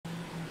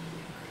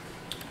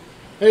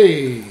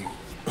Hey,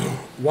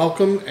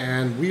 welcome,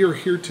 and we are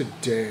here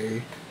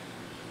today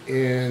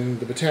in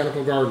the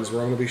Botanical Gardens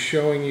where I'm going to be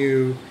showing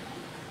you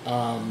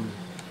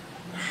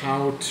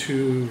how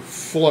to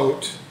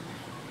float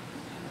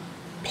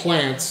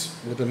plants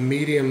with a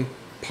medium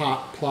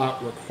pot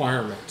plot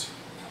requirement.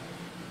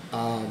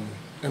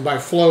 And by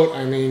float,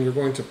 I mean you're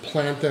going to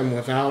plant them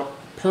without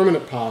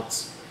permanent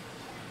pots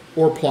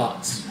or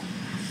plots.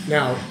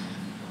 Now,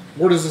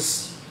 where does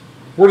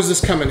this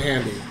come in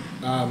handy?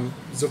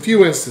 There's a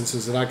few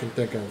instances that I can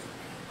think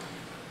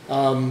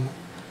of.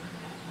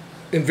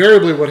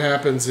 Invariably what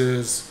happens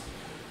is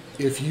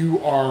if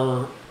you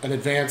are an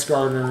advanced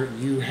gardener,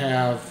 you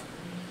have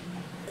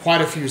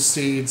quite a few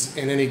seeds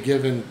in any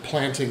given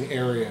planting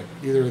area,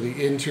 either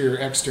the interior or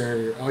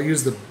exterior. I'll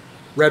use the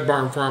Red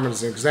Barn Farm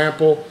as an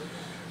example.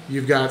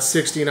 You've got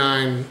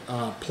 69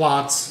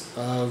 plots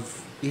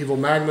of evil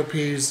magma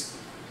peas,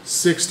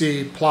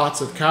 60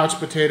 plots of couch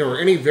potato or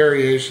any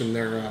variation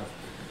thereof.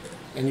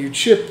 And you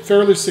chip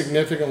fairly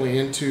significantly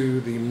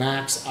into the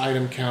max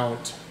item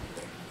count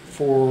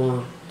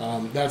for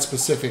that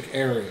specific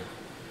area.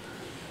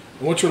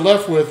 And what you're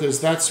left with is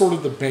that's sort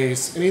of the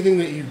base. Anything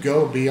that you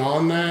go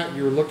beyond that,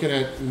 you're looking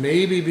at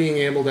maybe being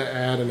able to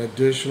add an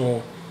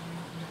additional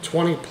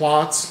 20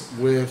 plots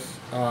with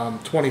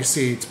 20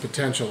 seeds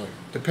potentially.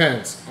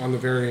 Depends on the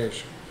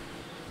variation.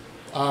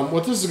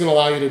 What this is going to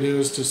allow you to do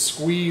is to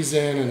squeeze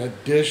in an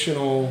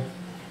additional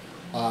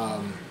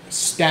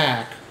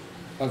stack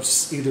of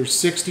either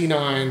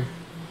 69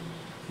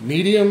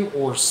 medium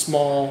or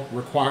small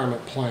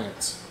requirement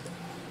plants.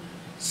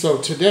 So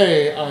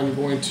today I'm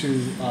going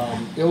to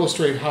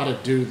illustrate how to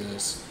do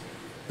this.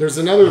 There's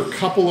another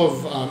couple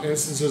of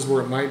instances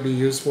where it might be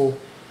useful,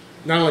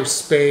 not only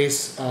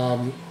space,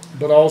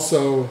 but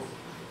also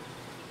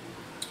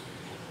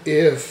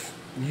if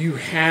you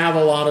have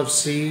a lot of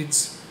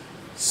seeds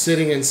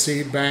sitting in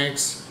seed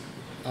banks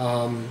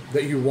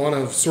that you want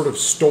to sort of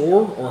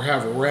store or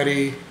have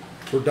ready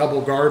for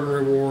double garden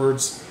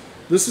rewards.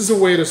 This is a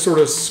way to sort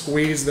of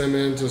squeeze them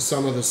into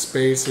some of the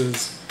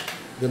spaces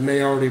that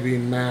may already be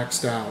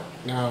maxed out.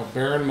 Now,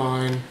 bear in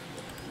mind,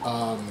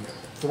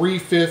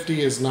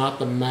 350 is not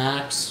the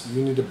max.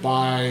 You need to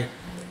buy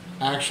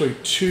actually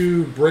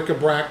 2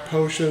 bric-a-brac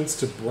potions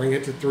to bring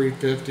it to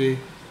 350.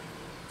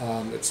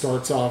 It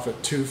starts off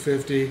at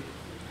 250.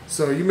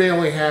 So you may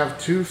only have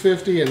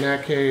 250. In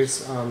that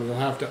case, you'll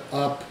have to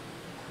up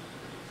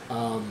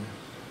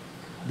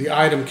the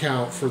item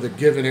count for the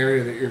given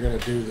area that you're going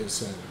to do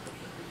this in.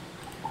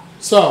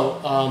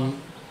 So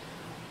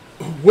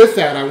with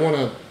that, I want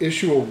to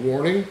issue a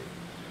warning.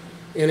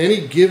 In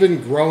any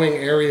given growing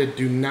area,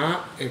 do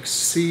not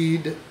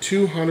exceed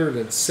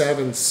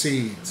 207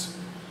 seeds,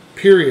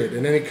 period,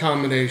 in any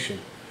combination,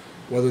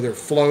 whether they're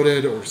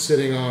floated or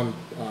sitting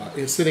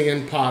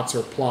in pots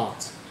or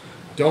plots.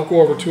 Don't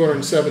go over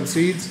 207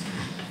 seeds.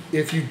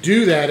 If you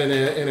do that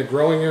in a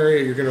growing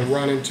area, you're going to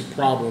run into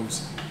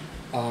problems.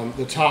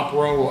 The top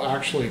row will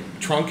actually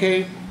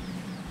truncate,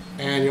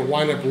 and you'll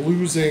wind up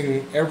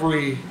losing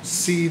every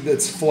seed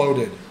that's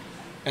floated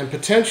and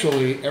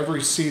potentially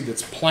every seed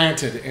that's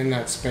planted in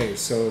that space.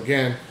 So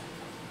again,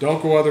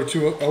 don't go over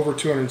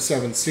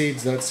 207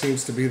 seeds. That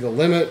seems to be the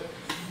limit,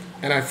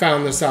 and I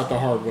found this out the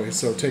hard way,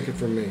 so take it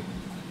from me.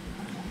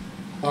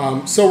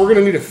 So we're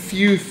going to need a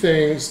few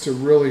things to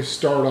really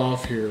start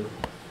off here.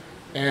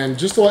 And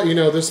just to let you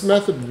know, this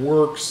method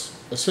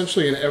works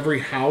essentially in every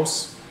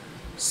house.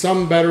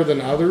 Some better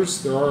than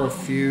others. There are a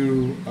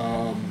few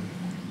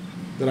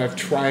that I've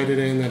tried it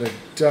in that it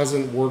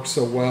doesn't work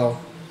so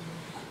well.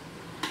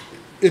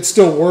 It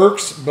still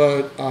works,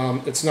 but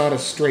it's not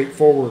as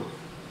straightforward.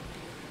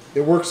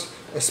 It works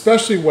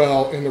especially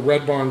well in the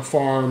Red Barn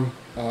Farm.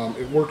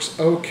 It works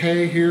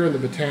okay here in the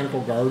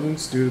Botanical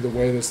Gardens due to the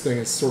way this thing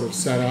is sort of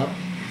set up.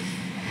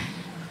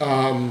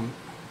 And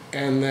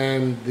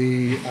then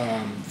the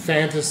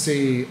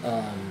Fantasy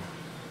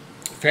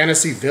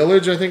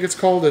Village, I think it's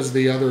called, is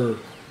the other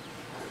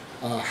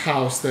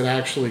house that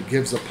actually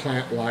gives a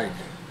plant life.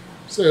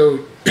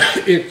 So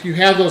if you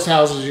have those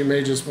houses, you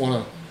may just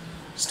want to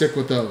stick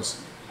with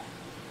those.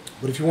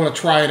 But if you want to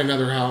try it in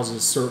other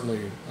houses,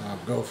 certainly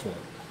go for it.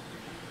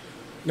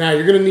 Now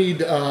you're going to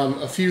need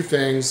a few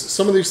things.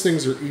 Some of these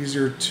things are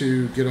easier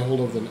to get a hold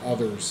of than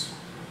others.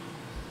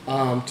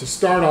 To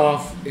start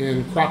off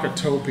in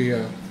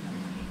Crocotopia,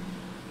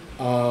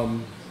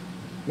 well,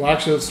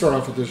 actually, let's start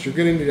off with this. You're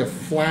going to need a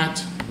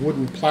flat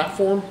wooden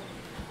platform.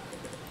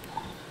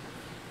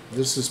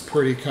 This is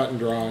pretty cut and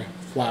dry,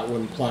 flat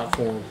wooden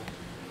platform.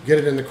 Get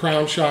it in the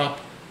Crown Shop,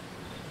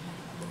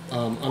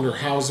 under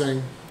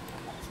housing,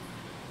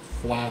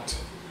 flat.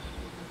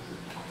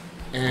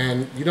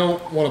 And you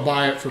don't want to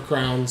buy it for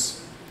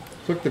crowns.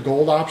 Click the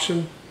gold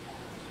option.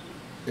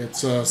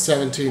 It's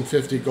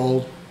 $17.50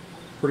 gold,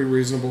 pretty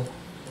reasonable.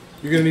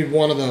 You're going to need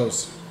one of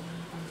those.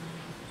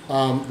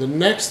 The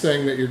next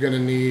thing that you're going to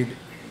need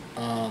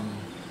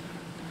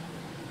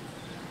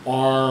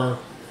are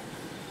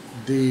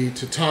the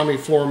tatami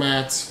floor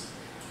mats.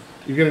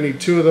 You're going to need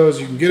 2 of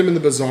those. You can get them in the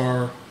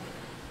bazaar.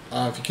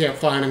 If you can't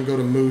find them, go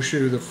to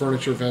Mushu, the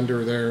furniture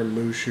vendor there in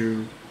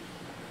Mushu.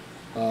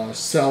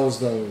 Sells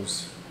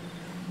those.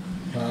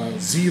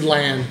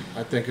 Z-Land,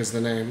 I think is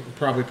the name. I'm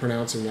probably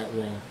pronouncing that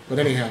wrong. But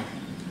anyhow,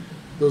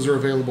 those are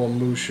available in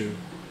Mushu.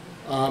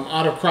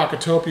 Out of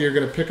Crocotopia, you're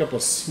going to pick up a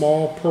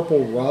small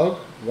purple rug,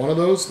 one of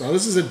those. Now,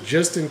 this is a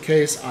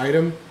just-in-case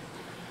item.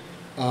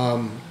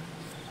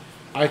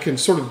 I can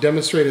sort of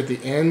demonstrate at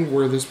the end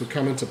where this would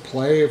come into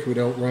play if we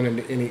don't run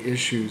into any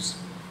issues.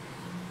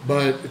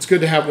 But it's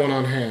good to have one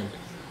on hand.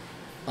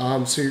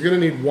 So you're going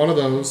to need one of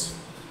those.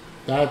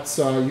 That's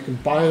you can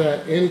buy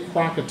that in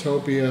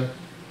Crocotopia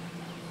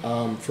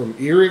from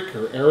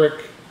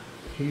Eric.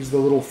 He's the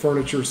little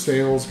furniture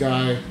sales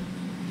guy,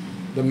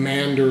 the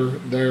Mander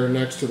there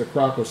next to the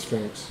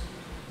Crocosphinx.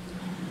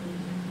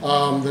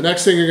 The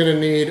next thing you're going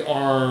to need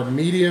are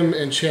medium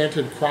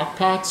enchanted crock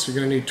pots. You're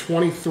going to need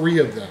 23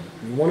 of them.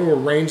 You want to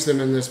arrange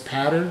them in this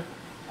pattern.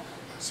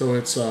 So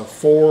it's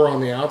 4 on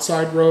the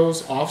outside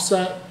rows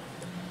offset,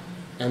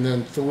 and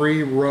then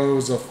 3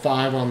 rows of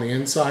 5 on the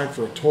inside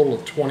for a total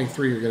of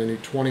 23. You're going to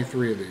need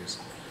 23 of these.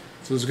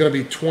 So there's going to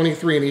be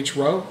 23 in each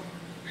row,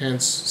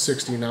 hence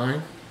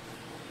 69.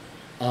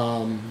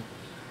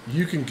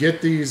 You can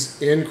get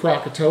these in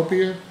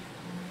Crocotopia.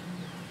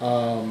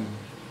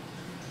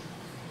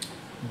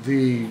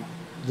 The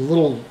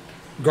little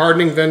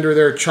gardening vendor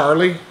there,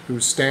 Charlie, who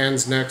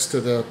stands next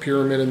to the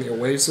pyramid in the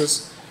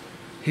Oasis,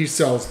 he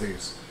sells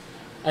these.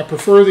 I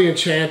prefer the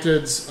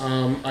Enchanteds.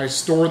 I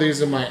store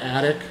these in my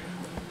attic,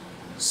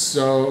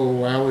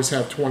 so I always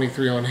have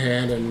 23 on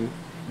hand, and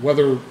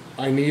whether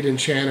I need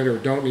Enchanted or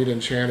don't need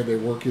Enchanted, they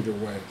work either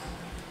way.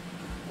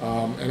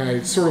 And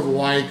I sort of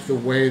like the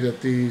way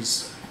that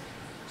these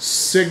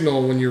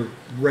signal when you're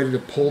ready to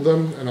pull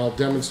them, and I'll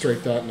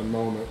demonstrate that in a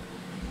moment.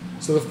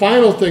 So the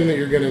final thing that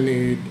you're going to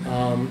need,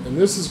 and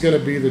this is going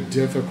to be the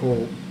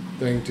difficult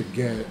thing to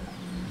get,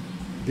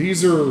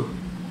 these are,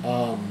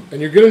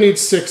 and you're going to need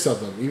 6 of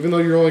them. Even though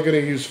you're only going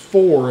to use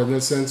 4 in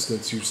this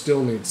instance, you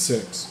still need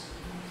 6.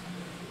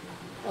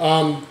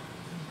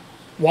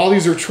 While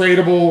these are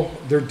tradable,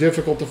 they're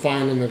difficult to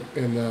find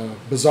in the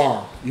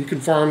bazaar. You can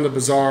farm the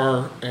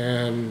bazaar,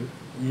 and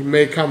you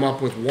may come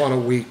up with 1 a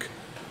week.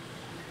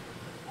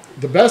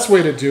 The best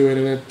way to do it,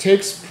 and it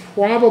takes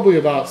probably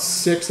about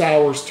 6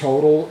 hours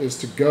total, is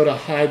to go to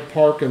Hyde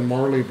Park and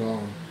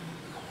Marleybone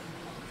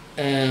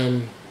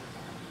and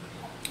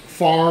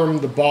farm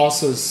the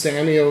bosses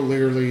Sammy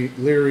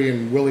O'Leary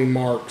and Willie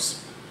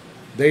Marks.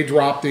 They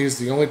drop these.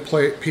 The only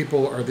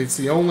it's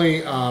the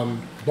only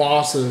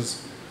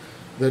bosses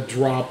that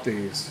drop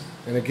these.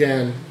 And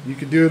again, you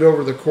could do it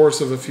over the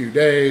course of a few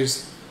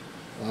days,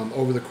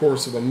 over the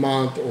course of a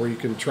month, or you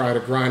can try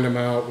to grind them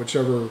out,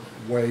 whichever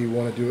way you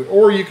want to do it.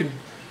 Or you can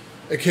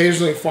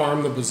occasionally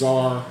farm the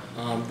bazaar.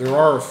 There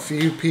are a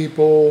few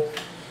people,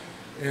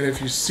 and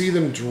if you see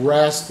them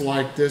dressed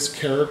like this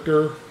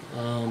character,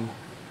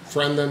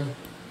 friend them,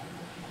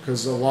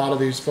 because a lot of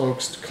these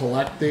folks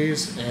collect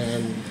these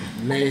and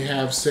may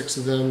have 6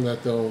 of them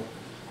that they'll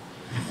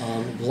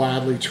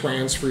gladly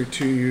transfer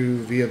to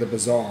you via the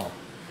bazaar.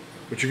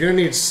 But you're going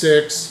to need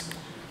 6,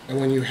 and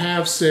when you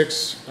have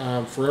 6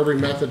 for every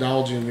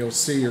methodology, and you'll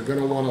see, you're going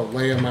to want to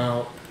lay them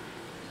out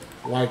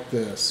like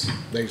this.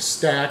 They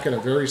stack in a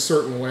very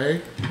certain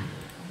way,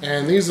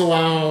 and these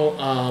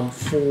allow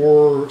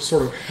for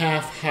sort of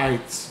half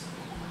heights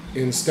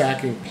in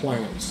stacking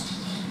plants.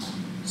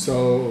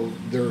 So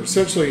they're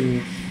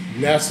essentially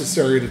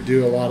necessary to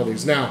do a lot of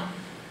these. Now,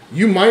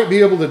 you might be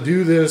able to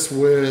do this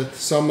with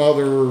some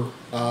other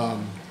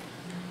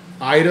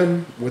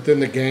item within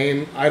the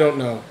game. I don't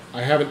know.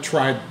 I haven't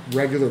tried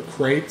regular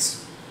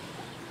crates.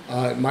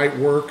 It might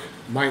work,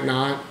 might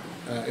not.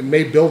 It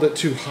may build it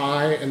too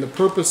high, and the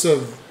purpose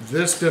of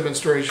this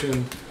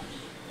demonstration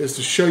is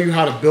to show you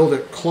how to build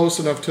it close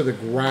enough to the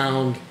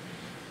ground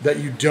that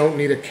you don't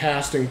need a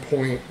casting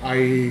point,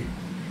 i.e.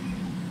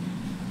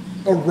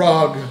 a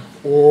rug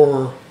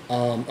or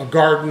a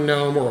garden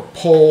gnome or a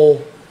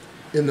pole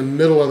in the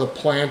middle of the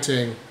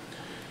planting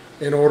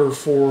in order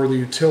for the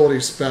utility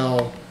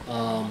spell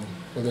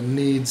or the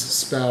needs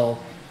spell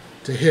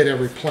to hit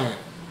every plant.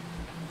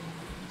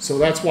 So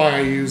that's why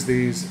I use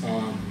these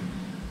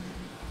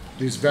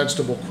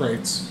vegetable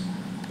crates,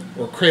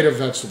 or crate of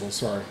vegetables,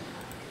 sorry.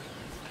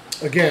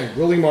 Again,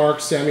 Willie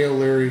Marks, Sammy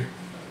O'Leary,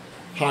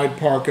 Hyde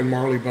Park, and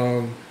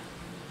Marleybone,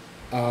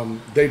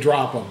 they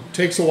drop them.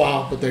 Takes a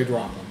while, but they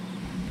drop them.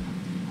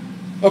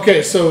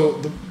 Okay,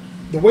 so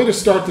the way to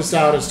start this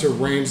out is to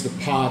arrange the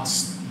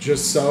pots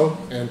just so.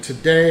 And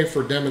today,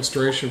 for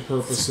demonstration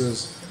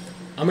purposes,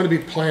 I'm going to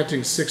be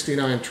planting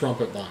 69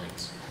 trumpet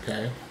vines,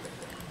 okay?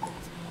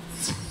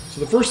 So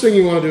the first thing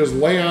you want to do is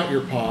lay out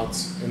your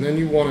pots, and then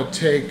you want to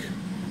take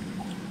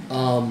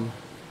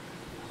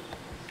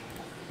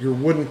your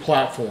wooden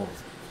platform.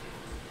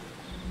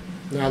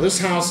 Now this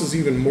house is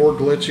even more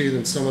glitchy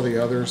than some of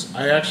the others.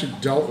 I actually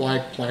don't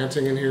like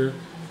planting in here,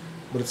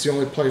 but it's the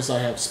only place I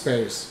have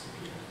space.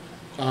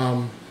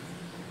 I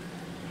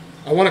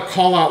want to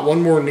call out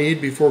one more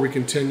need before we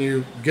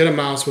continue. Get a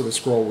mouse with a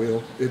scroll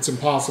wheel. It's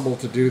impossible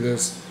to do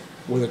this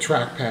with a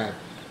trackpad.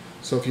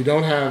 So if you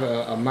don't have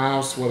a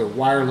mouse, whether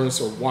wireless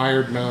or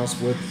wired mouse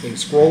with a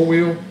scroll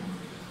wheel,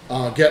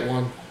 get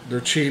one. They're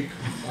cheap,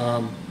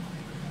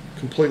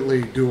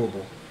 completely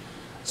doable.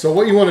 So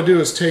what you want to do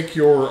is take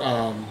your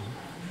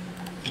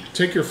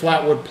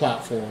flat wood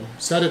platform,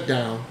 set it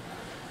down.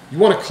 You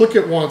want to click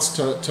it once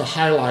to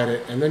highlight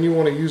it, and then you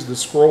want to use the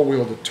scroll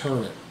wheel to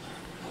turn it.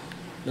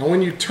 Now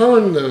when you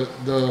turn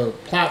the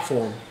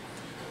platform,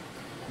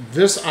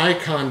 this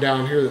icon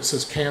down here that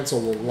says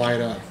cancel will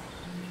light up.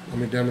 Let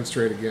me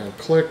demonstrate again.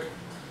 Click,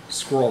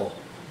 scroll.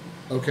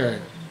 Okay,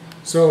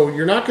 so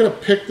you're not going to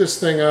pick this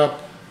thing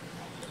up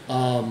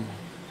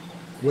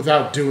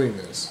without doing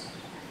this.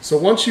 So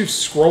once you've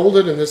scrolled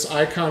it and this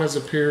icon has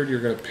appeared,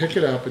 you're going to pick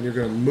it up and you're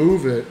going to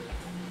move it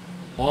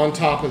on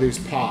top of these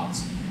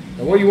pots.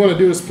 And what you want to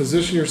do is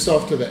position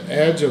yourself to the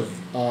edge of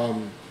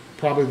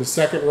probably the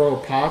second row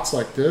of pots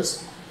like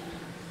this,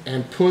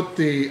 and put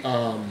the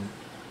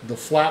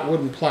flat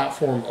wooden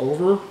platform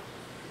over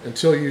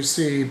until you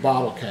see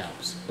bottle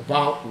caps,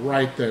 about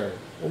right there,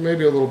 or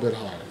maybe a little bit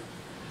higher.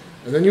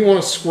 And then you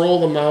want to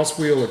scroll the mouse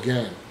wheel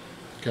again,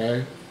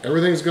 okay?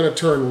 Everything's going to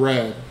turn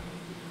red.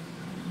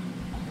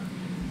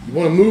 You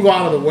want to move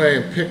out of the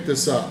way and pick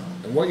this up.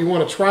 And what you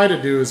want to try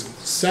to do is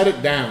set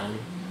it down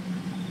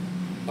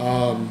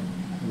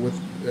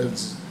with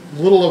as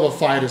little of a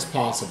fight as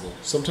possible.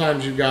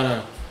 Sometimes you've got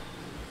to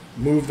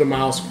move the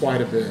mouse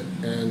quite a bit,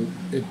 and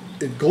it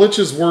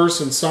glitches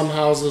worse in some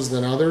houses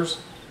than others.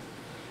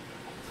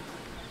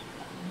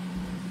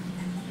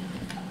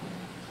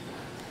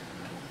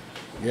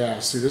 Yeah,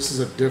 see, this is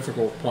a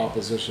difficult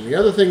proposition. The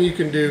other thing you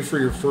can do for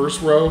your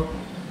first row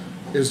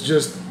is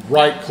just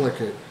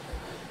right-click it.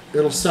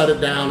 It'll set it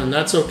down, and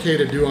that's okay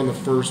to do on the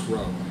first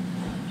row.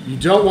 You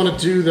don't want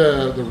to do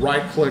the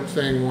right-click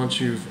thing once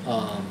you've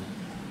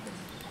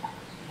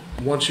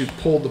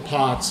pulled the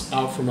pots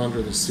out from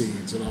under the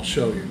seeds, and I'll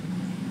show you.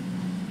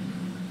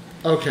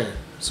 Okay,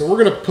 so we're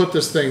going to put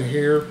this thing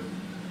here.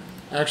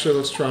 Actually,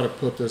 let's try to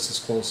put this as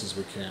close as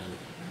we can.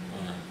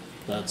 All right,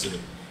 that's it.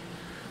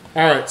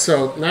 All right,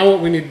 so now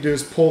what we need to do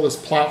is pull this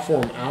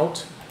platform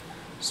out.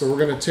 So we're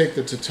going to take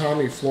the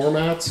tatami floor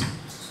mats,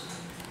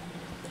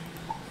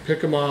 pick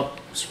them up,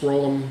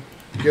 scroll them,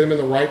 get them in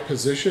the right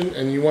position,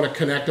 and you want to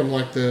connect them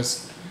like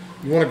this.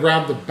 You want to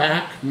grab the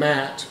back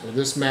mat, or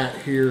this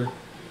mat here,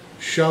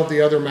 shove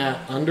the other mat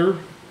under,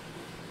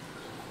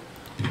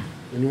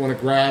 and you want to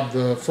grab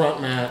the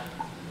front mat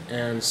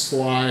and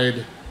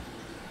slide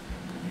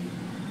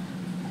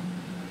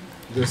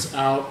this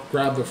out,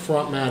 grab the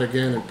front mat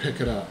again and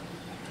pick it up.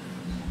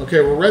 Okay,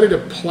 we're ready to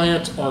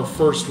plant our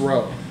first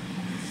row.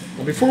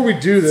 Now before we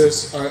do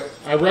this,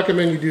 I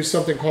recommend you do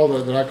something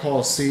called that I call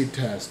a seed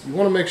test. You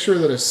want to make sure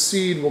that a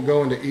seed will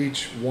go into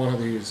each one of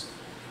these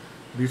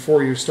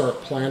before you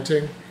start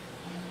planting.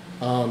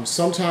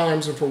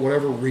 Sometimes, and for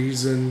whatever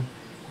reason,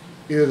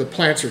 either the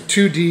plants are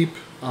too deep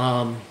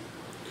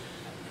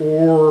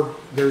or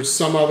there's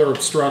some other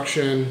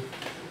obstruction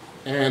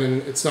and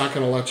it's not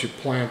going to let you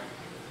plant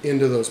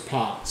into those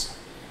pots.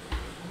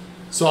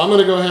 So I'm going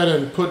to go ahead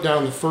and put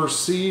down the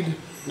first seed.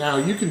 Now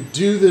you can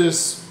do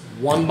this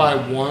one by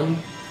one.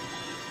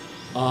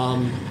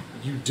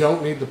 You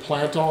don't need the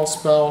plant all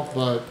spell,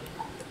 but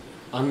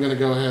I'm going to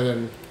go ahead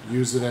and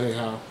use it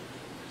anyhow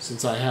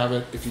since I have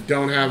it. If you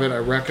don't have it, I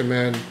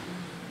recommend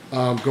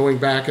going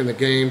back in the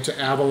game to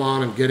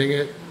Avalon and getting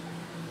it.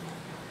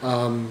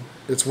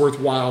 It's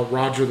worthwhile.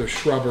 Roger the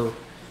Shrubber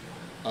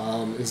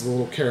is the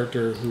little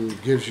character who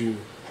gives you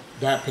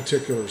that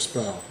particular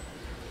spell.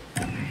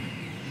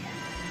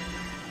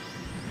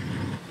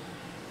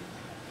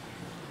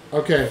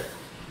 Okay,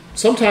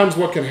 sometimes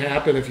what can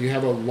happen if you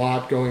have a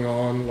lot going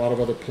on, a lot of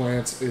other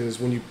plants,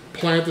 is when you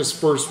plant this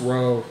first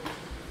row,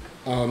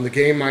 the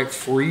game might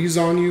freeze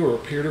on you or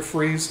appear to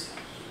freeze.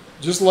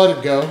 Just let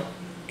it go.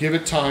 Give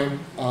it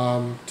time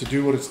to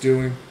do what it's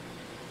doing.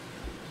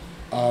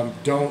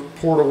 Don't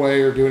port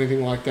away or do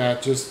anything like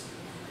that. Just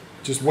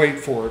wait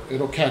for it.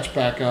 It'll catch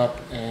back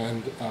up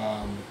and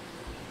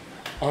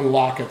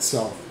unlock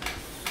itself.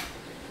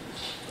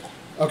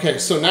 Okay,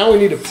 so now we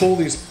need to pull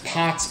these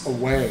pots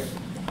away.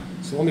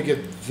 So let me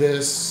get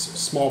this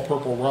small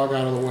purple rug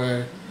out of the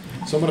way.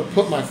 So I'm going to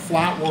put my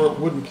flat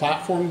wooden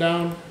platform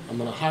down. I'm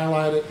going to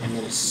highlight it. I'm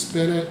going to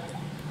spin it.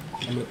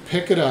 I'm going to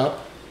pick it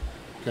up.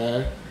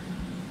 Okay.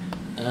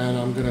 And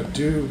I'm going to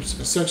do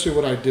essentially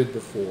what I did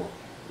before.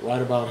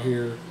 Right about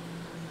here.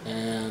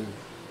 And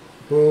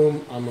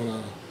boom, I'm going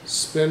to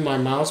spin my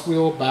mouse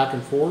wheel back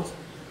and forth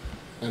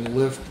and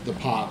lift the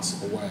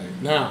pots away.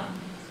 Now,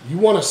 you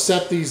want to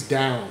set these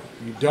down.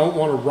 You don't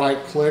want to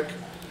right click,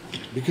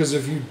 because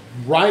if you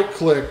right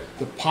click,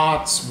 the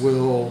pots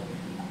will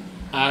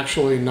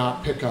actually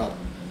not pick up.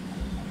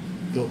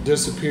 They'll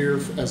disappear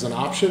as an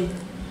option,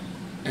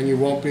 and you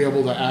won't be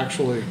able to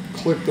actually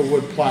click the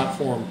wood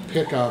platform,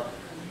 pick up,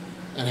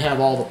 and have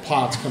all the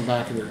pots come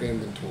back in your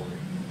inventory.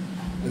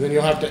 And then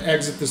you'll have to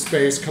exit the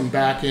space, come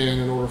back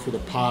in order for the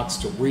pots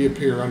to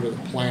reappear under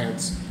the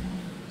plants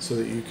so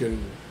that you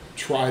can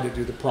try to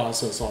do the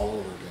process all over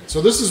again.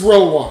 So this is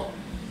row 1,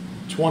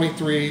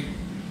 23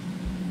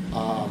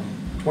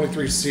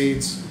 23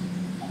 seeds.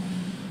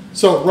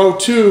 So row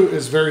 2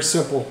 is very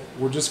simple.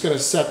 We're just going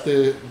to set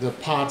the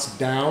pots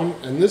down,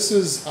 and this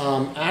is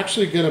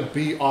actually going to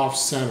be off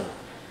center,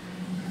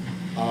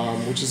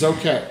 which is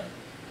okay.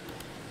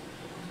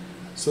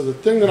 So the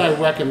thing that I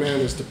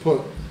recommend is to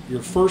put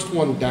your first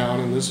one down,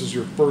 and this is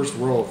your first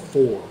row of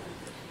 4,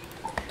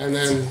 and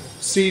then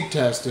seed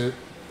test it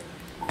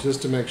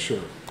just to make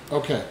sure.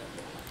 Okay,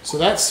 so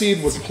that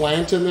seed was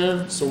planted in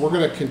there, so we're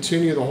going to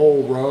continue the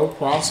whole row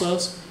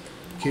process,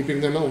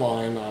 keeping them in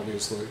line,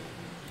 obviously.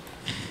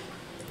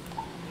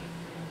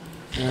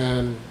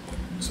 And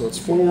so it's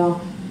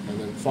 4, and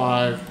then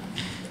 5,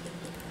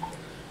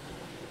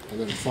 and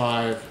then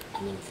 5,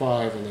 and then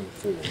 5, and then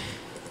 4.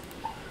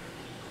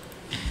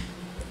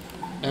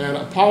 And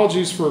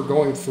apologies for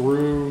going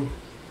through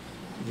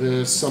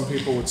this. Some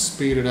people would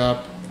speed it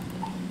up.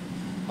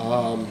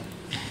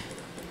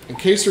 In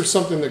case there's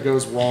something that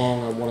goes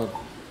wrong, I want to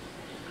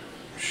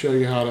show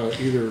you how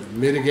to either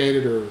mitigate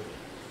it or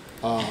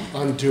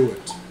undo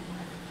it.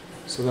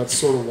 So that's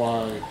sort of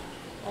why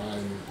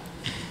I'm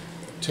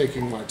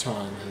taking my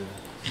time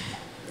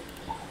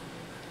here.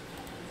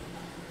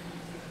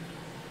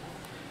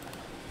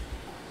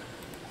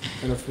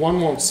 And if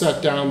one won't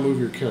set down, move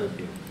your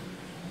character.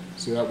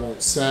 See, that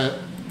won't set.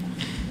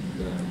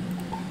 There.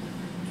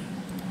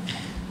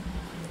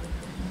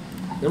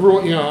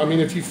 Everyone, you know, I mean,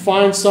 if you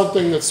find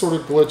something that's sort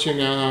of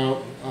glitching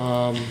out,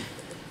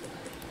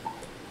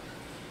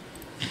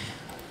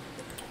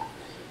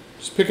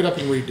 just pick it up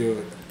and redo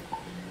it.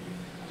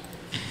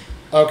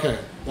 Okay,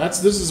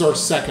 this is our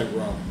second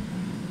row.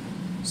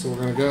 So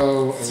we're going to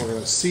go and we're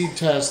going to seed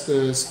test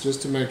this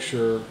just to make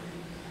sure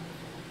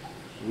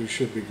we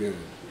should be good.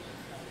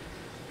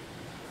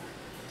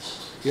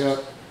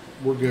 Yep,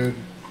 we're good.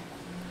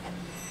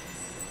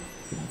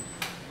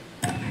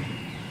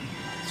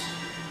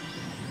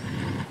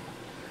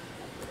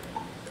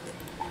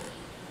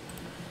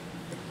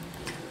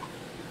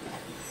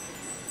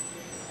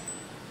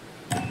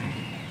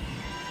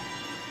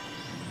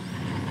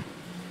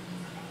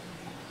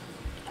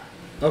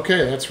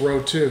 Okay, that's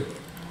row 2.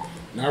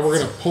 Now we're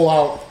going to pull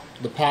out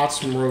the pots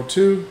from row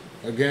 2.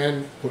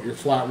 Again, put your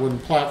flat wooden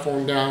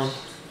platform down,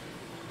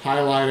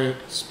 highlight it,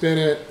 spin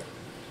it,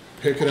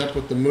 pick it up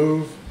with the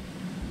move.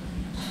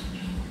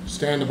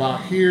 Stand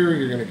about here,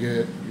 you're going to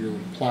get your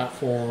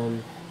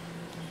platform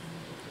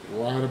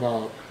right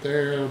about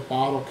there,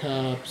 bottle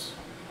caps,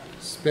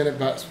 spin it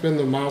back, spin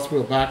the mouse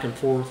wheel back and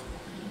forth,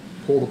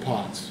 pull the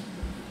pots.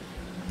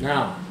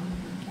 Now,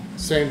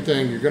 same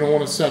thing, you're going to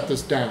want to set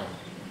this down.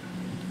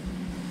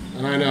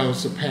 And I know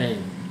it's a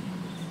pain.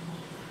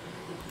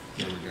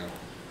 There we go.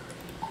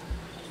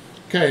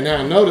 Okay,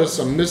 now notice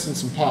I'm missing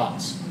some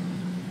pots.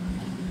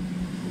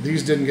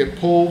 These didn't get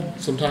pulled.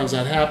 Sometimes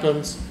that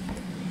happens.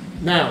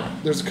 Now,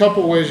 there's a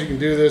couple of ways you can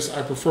do this.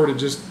 I prefer to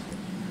just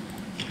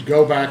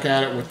go back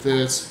at it with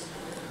this.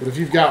 But if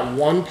you've got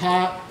one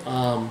pot,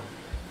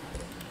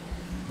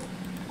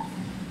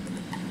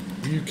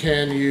 you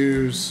can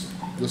use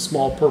the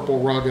small purple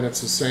rug, and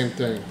it's the same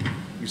thing.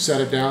 You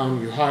set it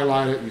down, you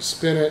highlight it, you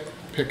spin it,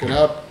 pick it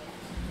up,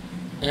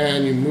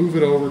 and you move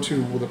it over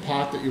to the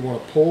pot that you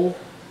want to pull,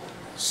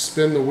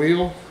 spin the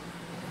wheel,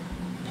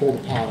 pull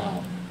the pot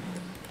out.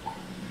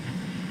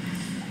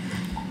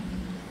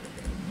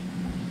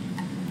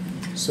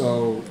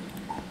 So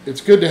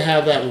it's good to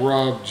have that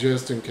rug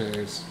just in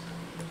case.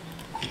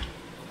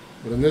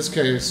 But in this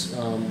case,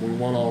 we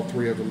want all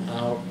 3 of them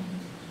out.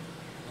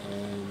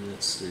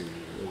 Let's see,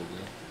 there we go.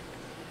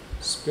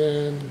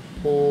 Spin,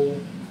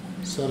 pull,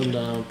 set them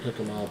down, pick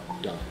them up,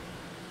 done.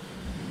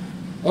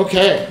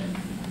 Okay,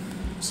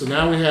 so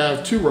now we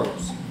have 2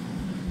 rows.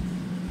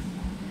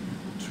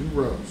 2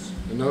 rows.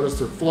 And notice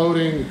they're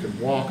floating, you can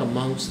walk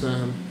amongst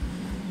them,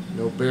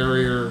 no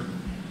barrier.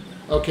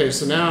 Okay,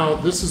 so now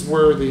this is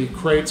where the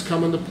crates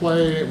come into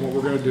play, and what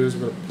we're going to do is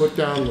we're going to put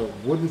down the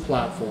wooden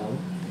platform,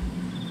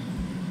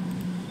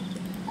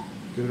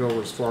 get it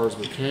over as far as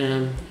we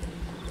can,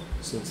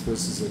 since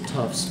this is a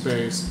tough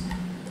space.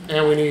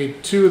 And we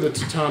need 2 of the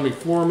tatami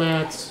floor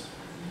mats.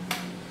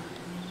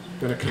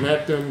 Going to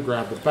connect them,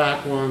 grab the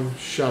back one,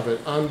 shove it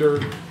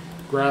under,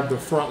 grab the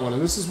front one.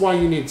 And this is why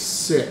you need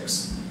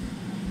 6.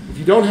 If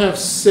you don't have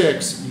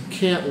 6, you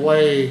can't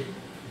lay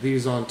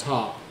these on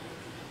top.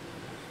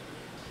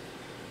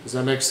 Does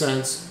that make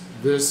sense?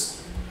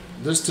 This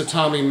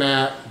tatami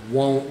mat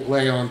won't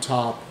lay on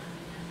top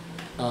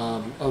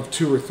of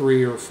 2 or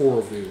 3 or 4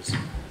 of these.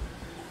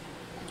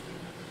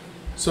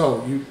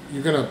 So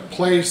you're going to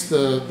place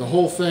the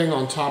whole thing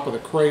on top of the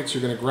crates.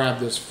 You're going to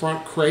grab this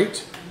front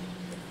crate.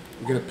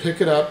 You're going to pick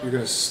it up, you're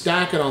going to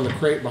stack it on the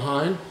crate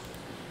behind.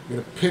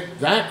 You're going to pick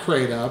that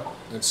crate up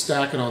and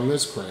stack it on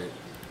this crate.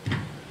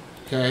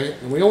 Okay,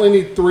 and we only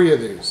need 3 of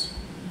these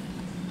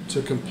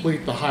to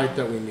complete the height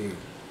that we need.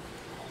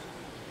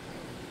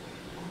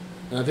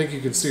 And I think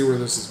you can see where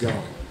this is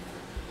going.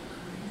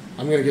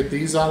 I'm going to get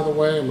these out of the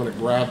way. I'm going to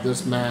grab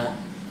this mat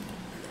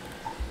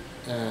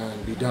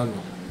and be done with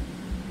it.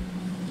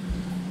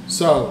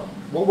 So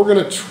what we're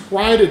going to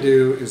try to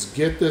do is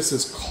get this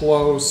as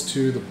close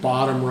to the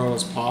bottom row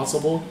as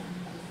possible.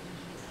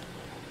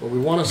 But we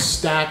want to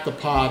stack the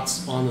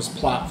pots on this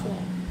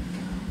platform.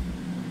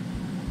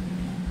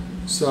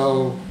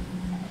 So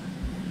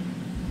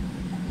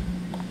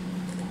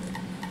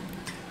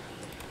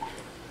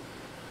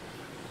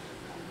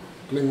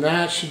I mean,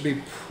 that should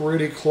be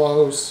pretty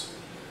close.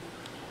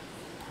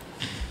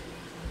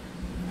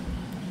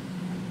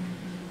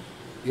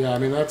 Yeah, I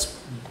mean, that's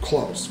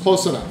close.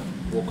 Close enough,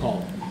 we'll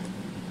call it.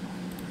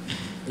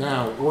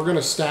 Now, we're going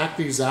to stack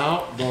these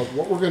out, but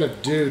what we're going to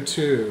do,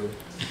 too,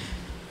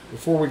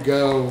 before we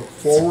go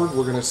forward,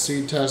 we're going to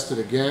seed test it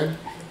again.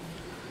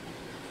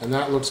 And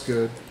that looks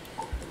good.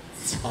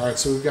 All right,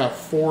 so we've got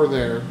 4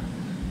 there.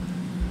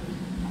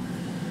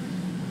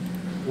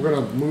 We're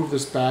going to move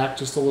this back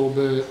just a little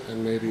bit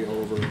and maybe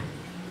over.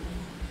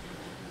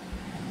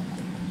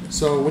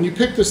 So when you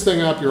pick this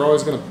thing up, you're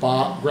always going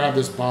to grab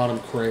this bottom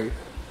crate.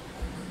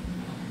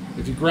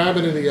 If you grab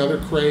it in the other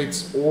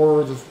crates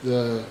or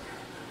the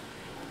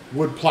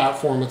wood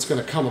platform, it's going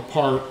to come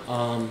apart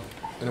and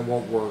it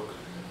won't work.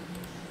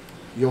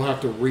 You'll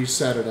have to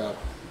reset it up.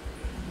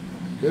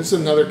 This is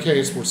another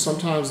case where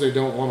sometimes they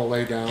don't want to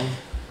lay down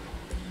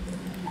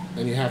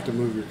and you have to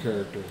move your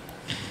character.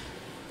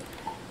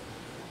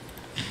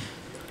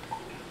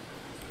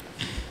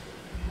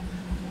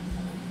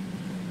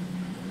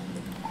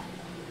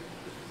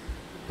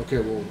 Okay,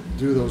 we'll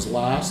do those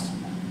last,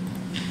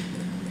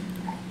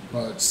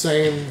 but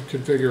same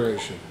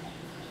configuration.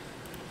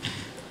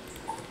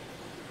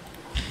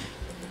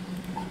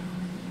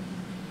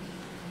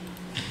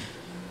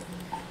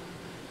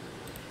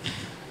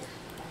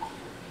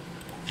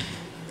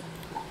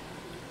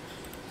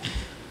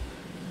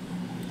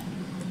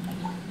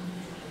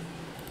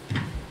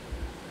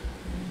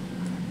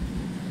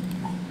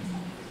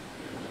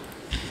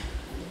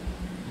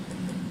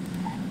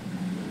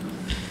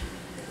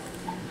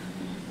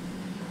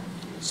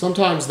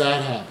 Sometimes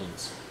that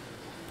happens.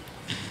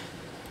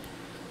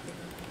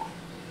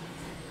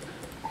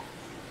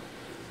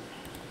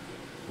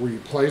 Where you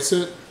place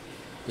it,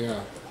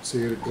 yeah,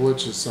 see it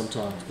glitches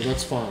sometimes, but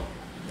that's fine.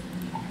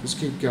 Just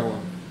keep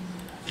going.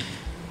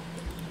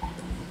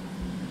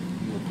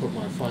 I'm going to put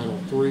my final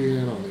 3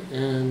 in on the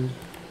end.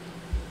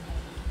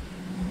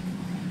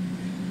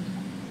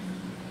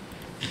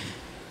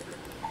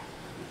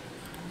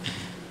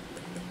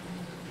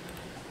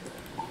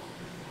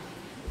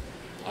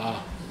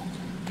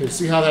 Okay,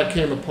 see how that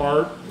came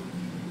apart?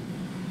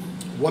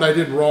 What I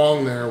did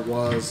wrong there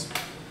was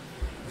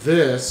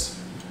this.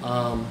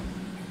 I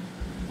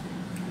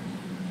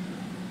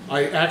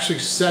actually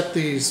set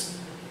these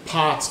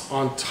pots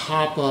on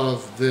top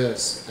of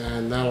this,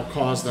 and that'll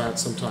cause that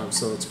sometimes.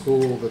 So it's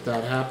cool that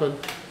that happened.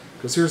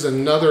 Because here's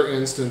another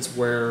instance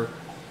where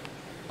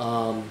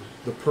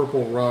the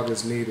purple rug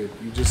is needed.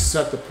 You just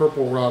set the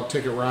purple rug,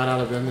 take it right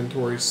out of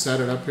inventory, set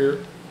it up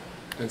here,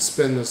 and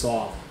spin this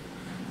off.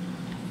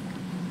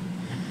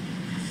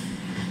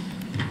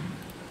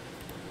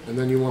 And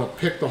then you want to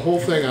pick the whole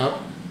thing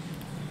up,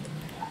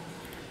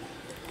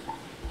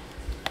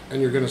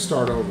 and you're going to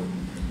start over.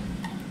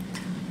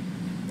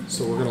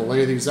 So we're going to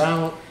lay these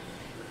out.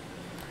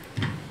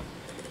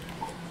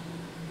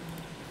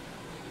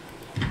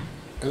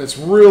 And it's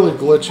really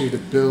glitchy to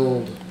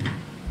build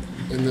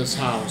in this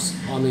house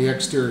on the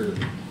exterior.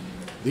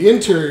 The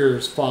interior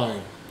is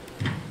fine,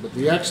 but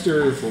the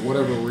exterior, for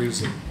whatever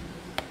reason,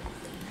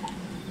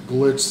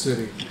 glitch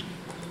city.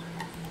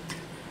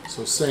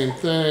 So same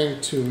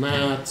thing, 2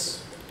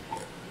 mats,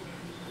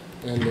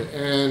 end to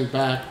end,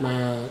 back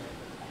mat,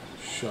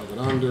 shove it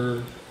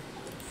under,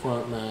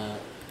 front mat,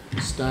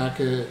 stack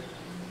it,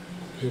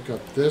 pick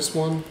up this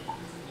one,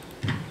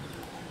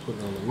 put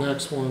it on the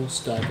next one,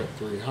 stack up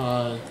 3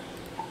 high.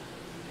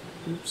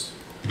 Oops.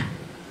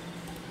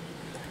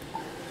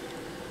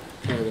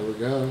 Okay, there we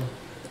go.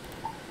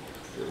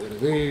 Get rid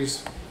of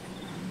these.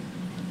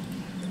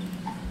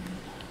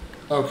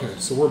 Okay,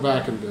 so we're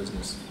back in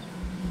business.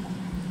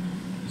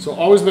 So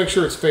always make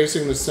sure it's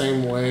facing the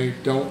same way.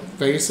 Don't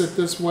face it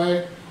this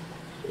way.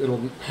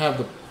 It'll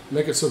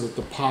make it so that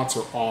the pots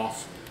are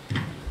off.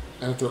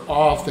 And if they're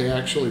off, they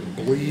actually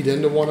bleed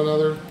into one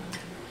another,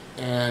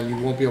 and you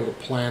won't be able to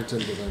plant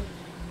into them.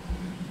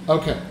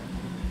 Okay.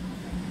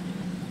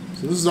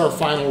 So this is our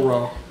final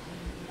row.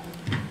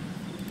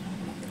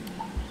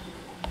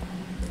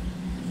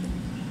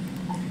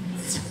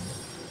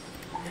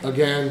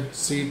 Again,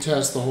 seed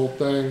test the whole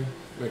thing.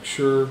 Make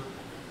sure.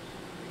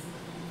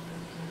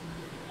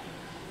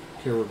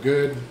 Okay, we're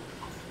good.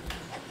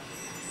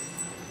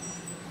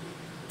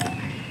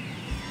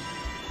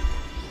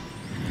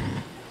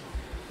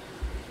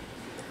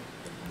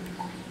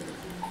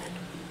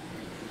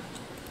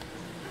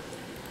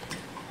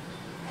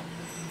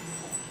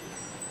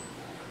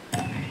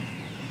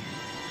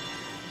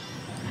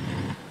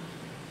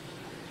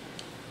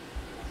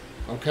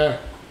 Okay,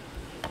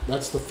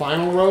 that's the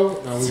final row.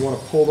 Now we want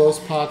to pull those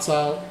pots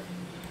out.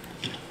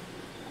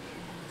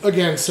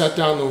 Again, set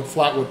down the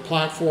flatwood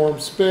platform,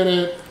 spin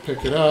it,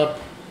 pick it up,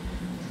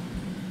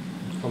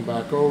 come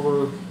back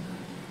over.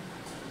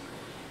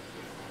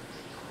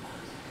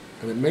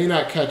 And it may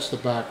not catch the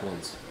back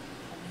ones.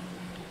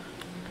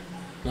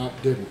 No,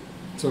 it didn't.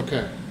 It's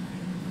okay.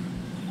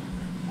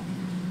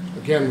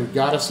 Again, we've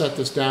got to set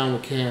this down. We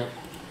can't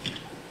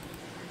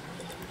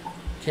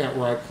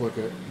right-click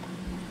it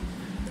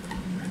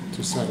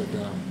to set it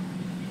down.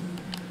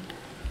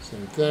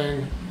 Same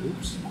thing.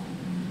 Oops.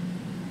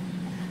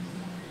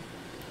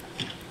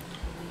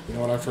 You know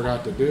what I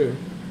forgot to do?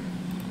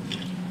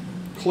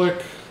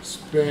 Click,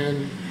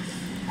 spin,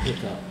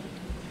 pick up.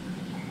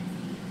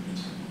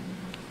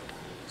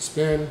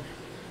 Spin,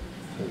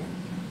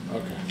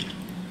 okay.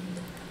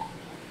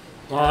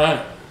 All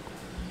right.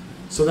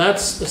 So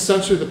that's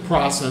essentially the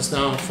process.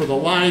 Now for the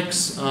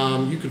likes,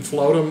 you can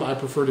float them. I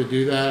prefer to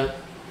do that.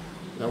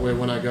 That way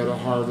when I go to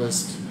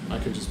harvest, I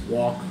can just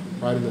walk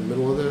right in the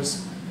middle of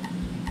this.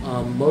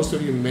 Most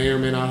of you may or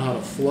may not know how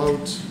to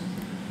float,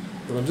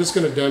 but I'm just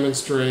going to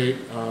demonstrate.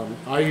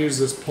 I use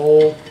this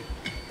pole.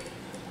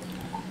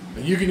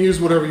 You can use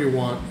whatever you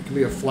want. It can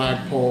be a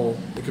flag pole.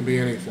 It can be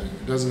anything.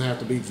 It doesn't have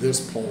to be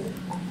this pole.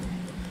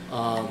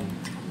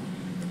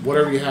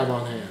 Whatever you have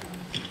on hand.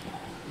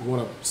 You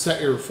want to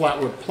set your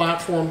flatwood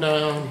platform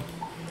down.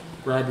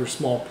 Grab your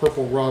small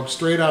purple rug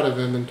straight out of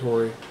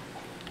inventory.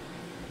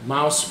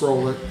 Mouse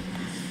scroll it.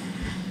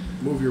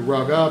 Move your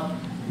rug up.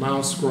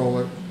 Mouse scroll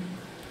it.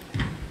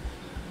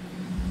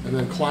 And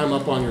then climb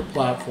up on your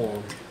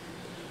platform.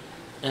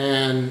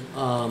 And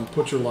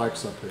put your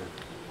likes up here.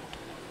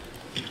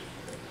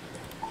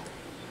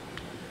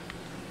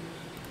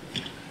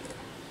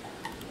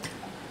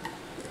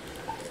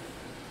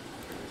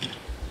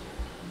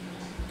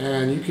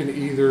 And you can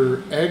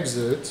either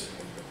exit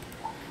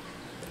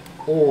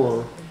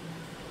or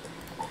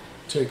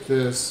take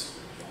this,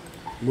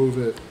 move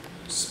it,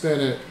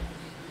 spin it,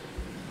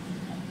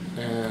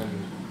 and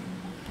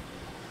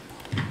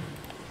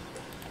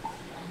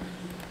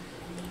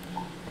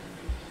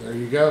there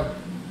you go.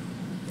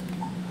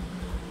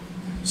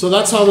 So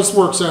that's how this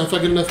works. And if I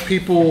get enough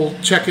people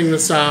checking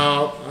this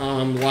out,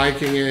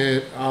 liking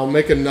it, I'll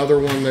make another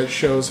one that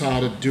shows how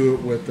to do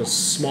it with the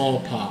small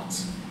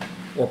pots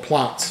or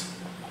plots.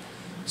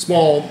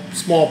 Small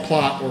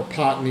plot or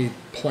pot need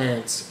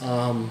plants.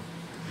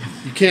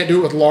 You can't do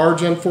it with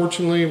large,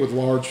 unfortunately. With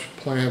large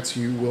plants,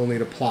 you will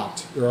need a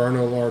plot. There are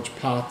no large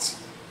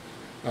pots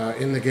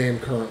in the game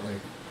currently.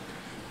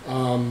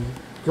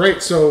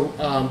 Great, so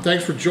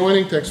thanks for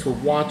joining, thanks for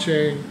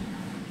watching,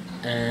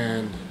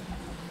 and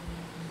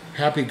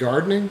happy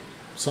gardening,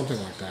 something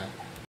like that.